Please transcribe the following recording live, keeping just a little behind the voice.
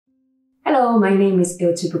Hello, my name is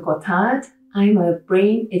Ilchibuko Todd. I'm a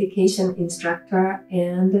brain education instructor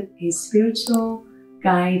and a spiritual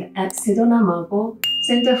guide at Sedona Mago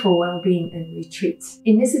Center for Wellbeing and Retreat.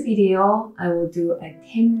 In this video, I will do a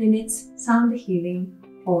 10 minutes sound healing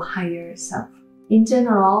for higher self. In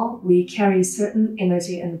general, we carry certain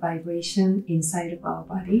energy and vibration inside of our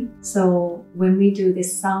body. So when we do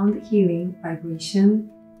this sound healing vibration,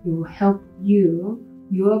 it will help you,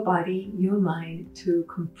 your body, your mind to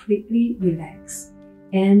completely relax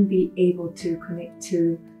and be able to connect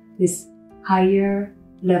to this higher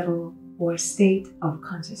level or state of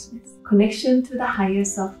consciousness. Connection to the higher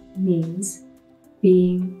self means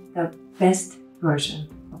being the best version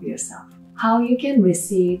of yourself. How you can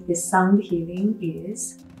receive this sound healing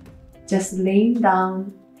is just laying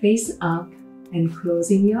down face up and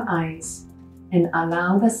closing your eyes and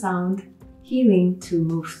allow the sound healing to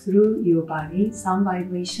move through your body, sound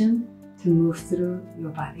vibration to move through your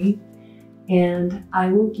body. And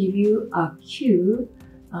I will give you a cue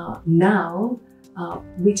now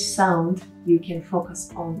which sound you can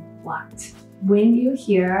focus on what. When you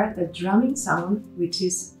hear the drumming sound, which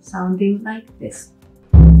is sounding like this.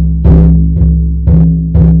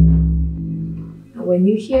 When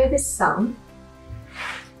you hear this sound,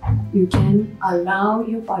 you can allow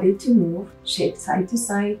your body to move, shake side to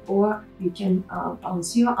side, or you can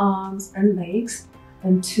bounce your arms and legs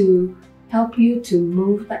and to help you to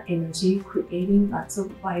move the energy, creating lots of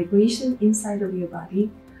vibration inside of your body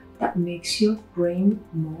that makes your brain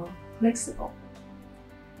more flexible.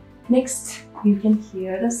 Next, you can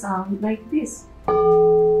hear the sound like this.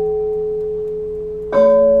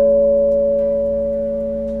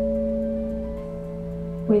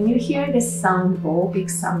 When you hear this sound bowl, big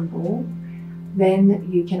sound bowl, then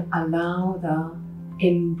you can allow the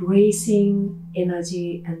embracing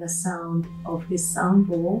energy and the sound of this sound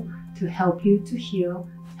bowl to help you to heal,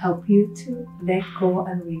 help you to let go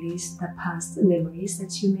and release the past memories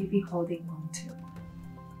that you may be holding on to.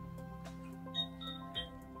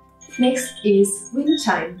 Next is wind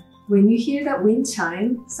chime. When you hear that wind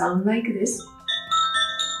chime sound like this,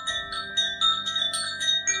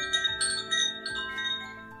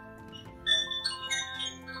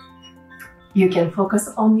 you can focus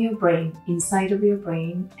on your brain, inside of your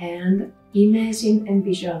brain, and imagine and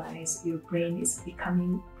visualize your brain is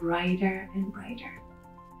becoming brighter and brighter.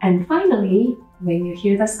 And finally, when you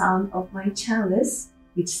hear the sound of my chalice,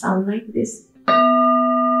 which sound like this,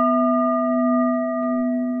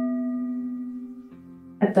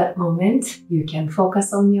 at that moment, you can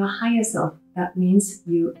focus on your higher self. That means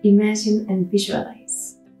you imagine and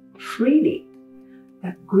visualize freely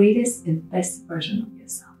the greatest and best version of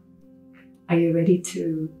yourself. Are you ready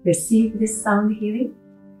to receive this sound healing?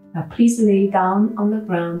 Now please lay down on the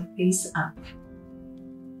ground face up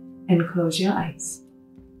and close your eyes.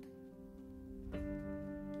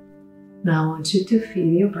 Now I want you to feel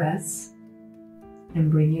your breath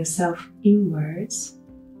and bring yourself inwards.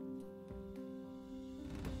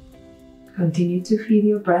 Continue to feel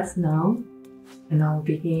your breath now, and I'll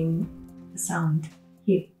begin the sound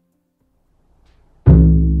healing.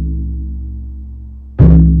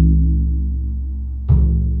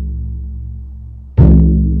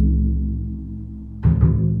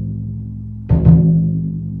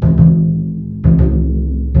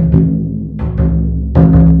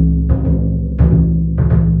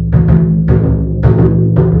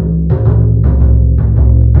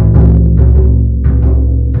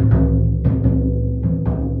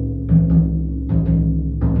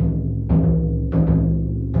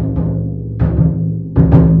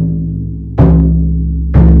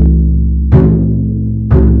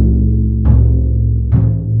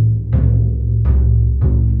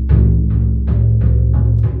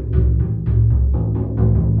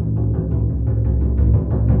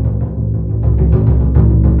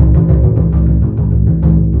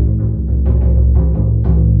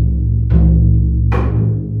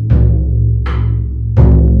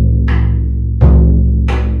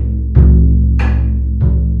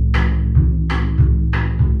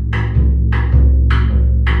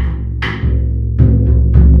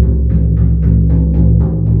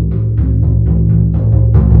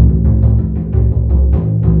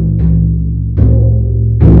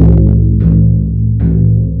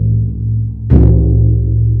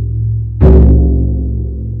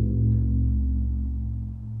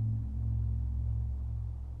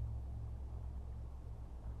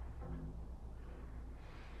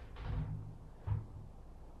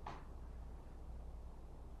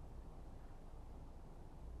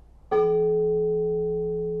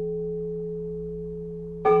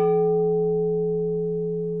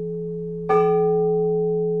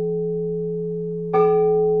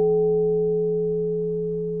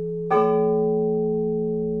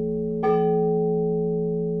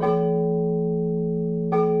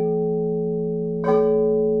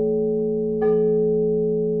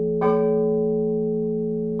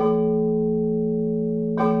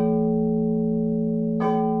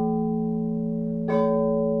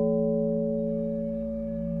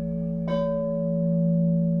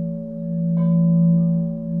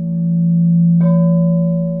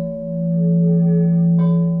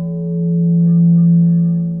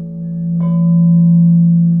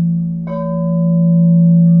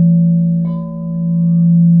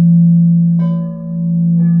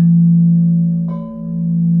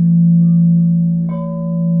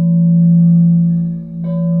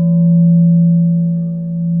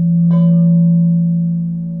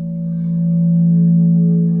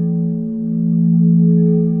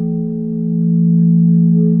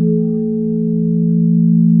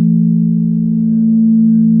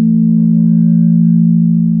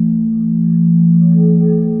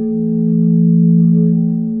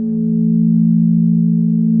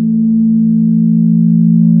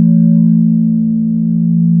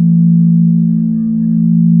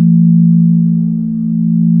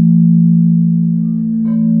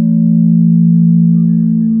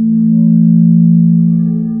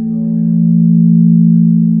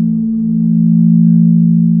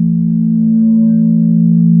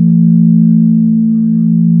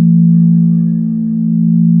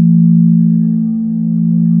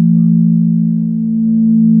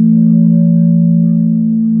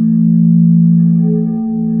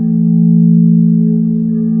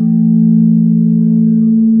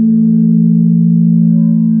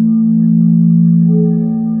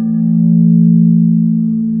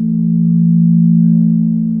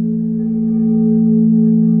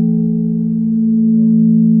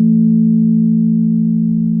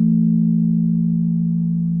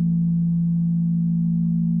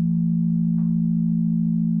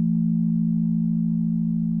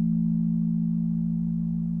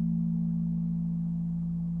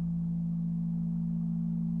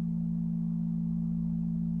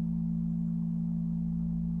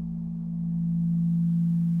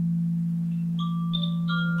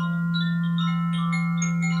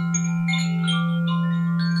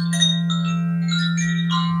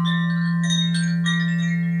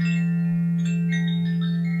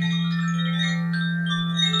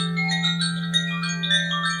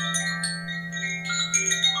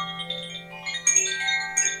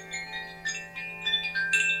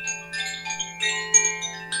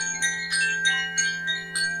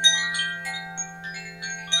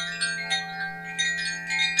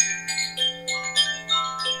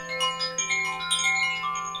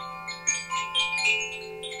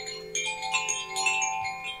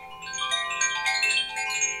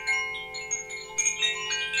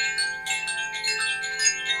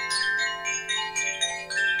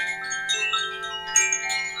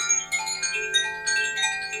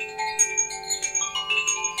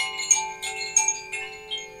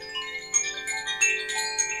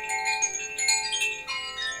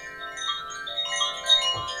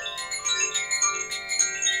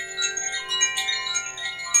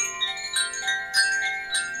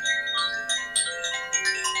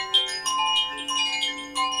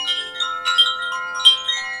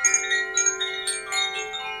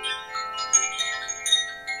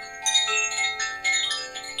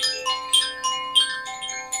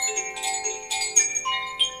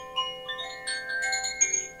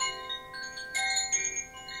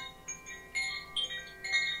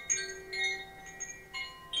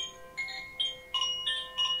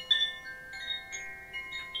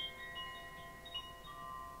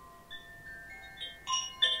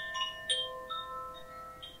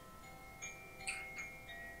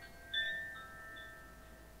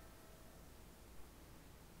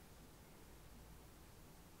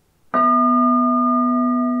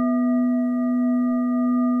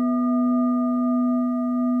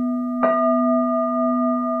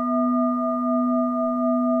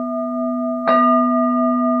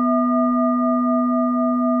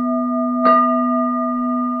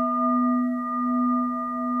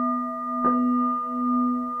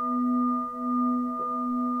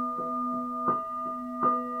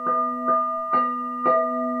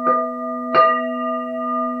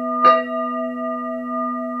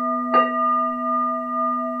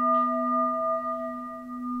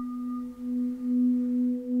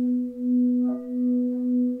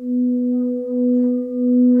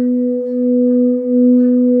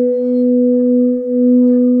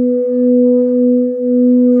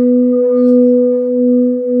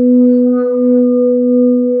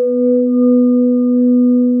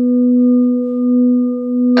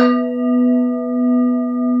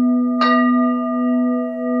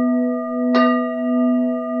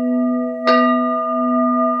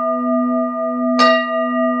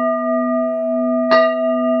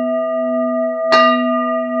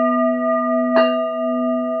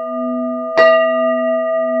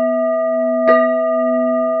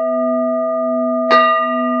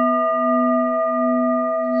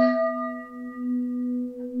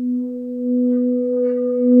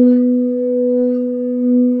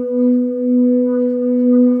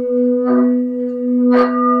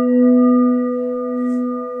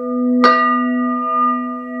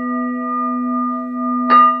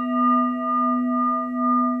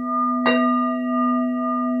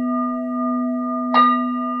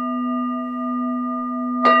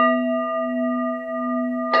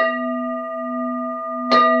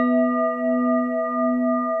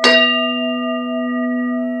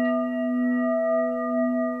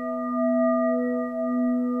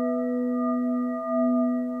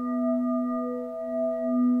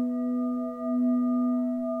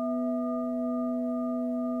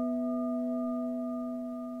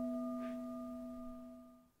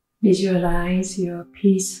 Visualize your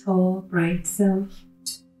peaceful, bright self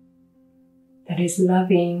that is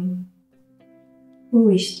loving, who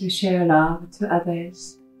wish to share love to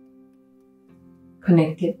others,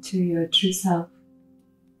 connected to your true self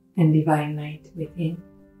and divine light within.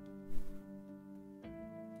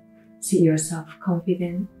 See yourself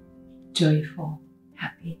confident, joyful,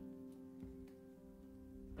 happy.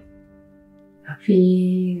 Now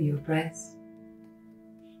feel your breath.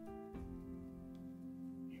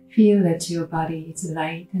 Feel that your body is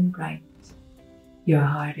light and bright. Your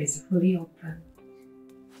heart is fully open.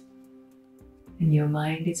 And your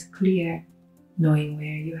mind is clear, knowing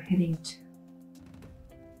where you're heading to.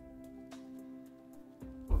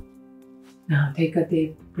 Now take a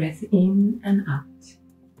deep breath in and out.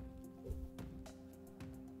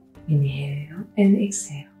 Inhale and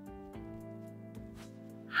exhale.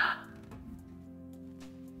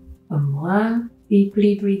 One more,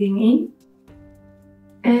 deeply breathing in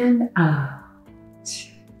and out.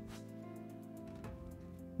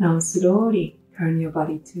 Now slowly turn your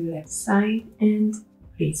body to left side and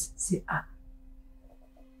please sit up.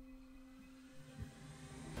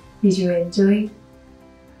 Did you enjoy?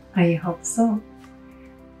 I hope so.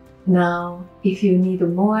 Now, if you need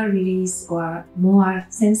more release or more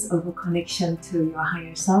sense of connection to your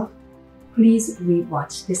higher self, please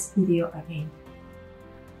rewatch this video again.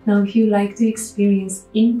 Now, if you like to experience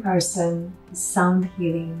in-person sound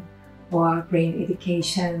healing or brain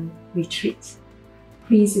education retreat,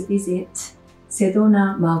 please visit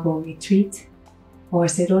Sedona Mago Retreat or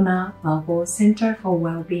Sedona Mago Center for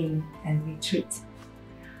Wellbeing and Retreat.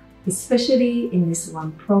 Especially in this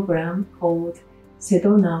one program called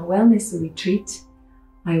Sedona Wellness Retreat,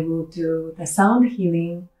 I will do the sound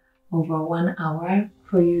healing over 1 hour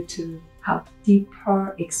for you to have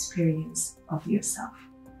deeper experience of yourself.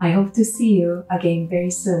 I hope to see you again very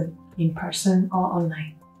soon, in person or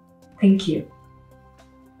online. Thank you.